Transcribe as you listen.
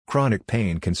Chronic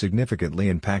pain can significantly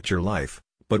impact your life,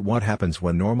 but what happens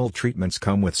when normal treatments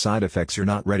come with side effects you're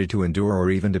not ready to endure or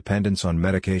even dependence on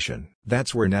medication?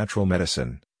 That's where natural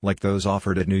medicine, like those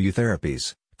offered at New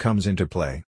Therapies, comes into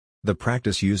play. The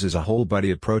practice uses a whole-body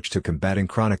approach to combating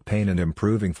chronic pain and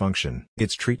improving function.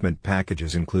 Its treatment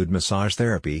packages include massage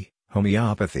therapy,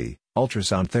 homeopathy,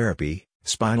 ultrasound therapy,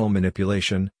 spinal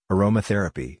manipulation,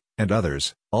 aromatherapy, and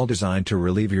others, all designed to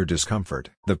relieve your discomfort.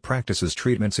 The practice's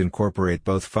treatments incorporate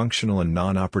both functional and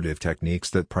non-operative techniques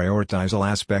that prioritize all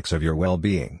aspects of your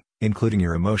well-being, including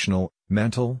your emotional,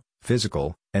 mental,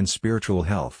 physical, and spiritual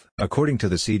health. According to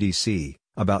the CDC,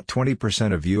 about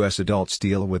 20% of U.S. adults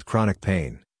deal with chronic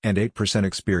pain, and 8%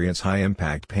 experience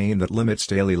high-impact pain that limits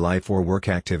daily life or work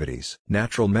activities.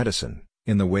 Natural medicine,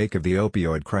 in the wake of the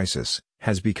opioid crisis,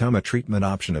 has become a treatment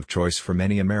option of choice for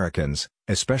many Americans,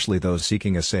 especially those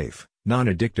seeking a safe,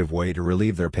 non-addictive way to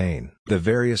relieve their pain. The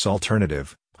various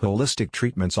alternative, holistic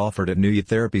treatments offered at New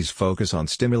Therapies focus on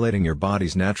stimulating your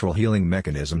body's natural healing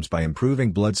mechanisms by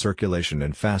improving blood circulation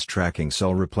and fast-tracking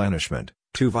cell replenishment,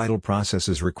 two vital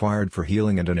processes required for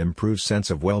healing and an improved sense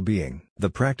of well-being.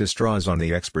 The practice draws on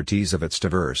the expertise of its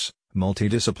diverse,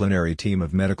 multidisciplinary team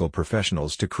of medical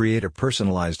professionals to create a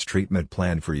personalized treatment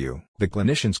plan for you. The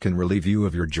clinicians can relieve you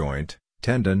of your joint,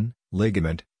 tendon,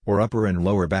 ligament, or upper and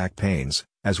lower back pains,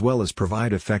 as well as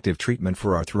provide effective treatment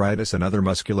for arthritis and other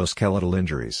musculoskeletal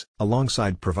injuries.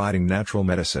 Alongside providing natural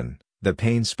medicine, the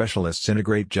pain specialists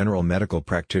integrate general medical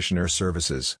practitioner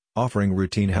services, offering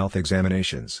routine health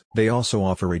examinations. They also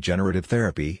offer regenerative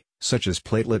therapy, such as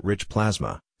platelet-rich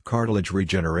plasma, cartilage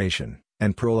regeneration,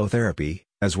 and prolotherapy,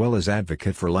 as well as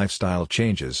advocate for lifestyle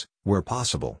changes, where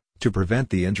possible, to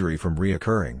prevent the injury from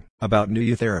reoccurring. About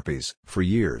New Therapies. For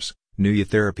years, New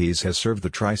Therapies has served the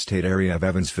tri-state area of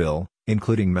Evansville,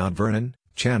 including Mount Vernon,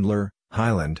 Chandler,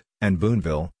 Highland, and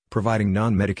Boonville, providing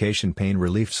non-medication pain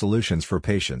relief solutions for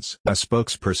patients. A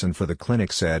spokesperson for the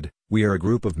clinic said, "We are a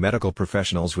group of medical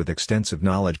professionals with extensive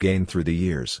knowledge gained through the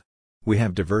years. We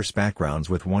have diverse backgrounds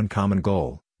with one common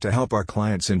goal, to help our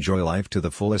clients enjoy life to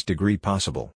the fullest degree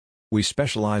possible. We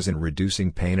specialize in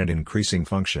reducing pain and increasing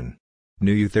function."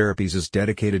 New Therapies is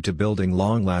dedicated to building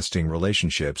long-lasting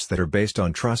relationships that are based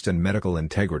on trust and medical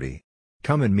integrity.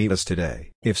 Come and meet us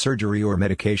today. If surgery or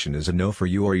medication is a no for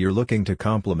you or you're looking to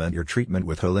complement your treatment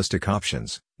with holistic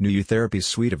options, New Therapies'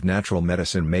 suite of natural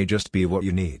medicine may just be what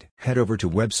you need. Head over to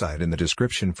website in the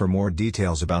description for more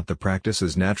details about the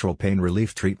practice's natural pain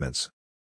relief treatments.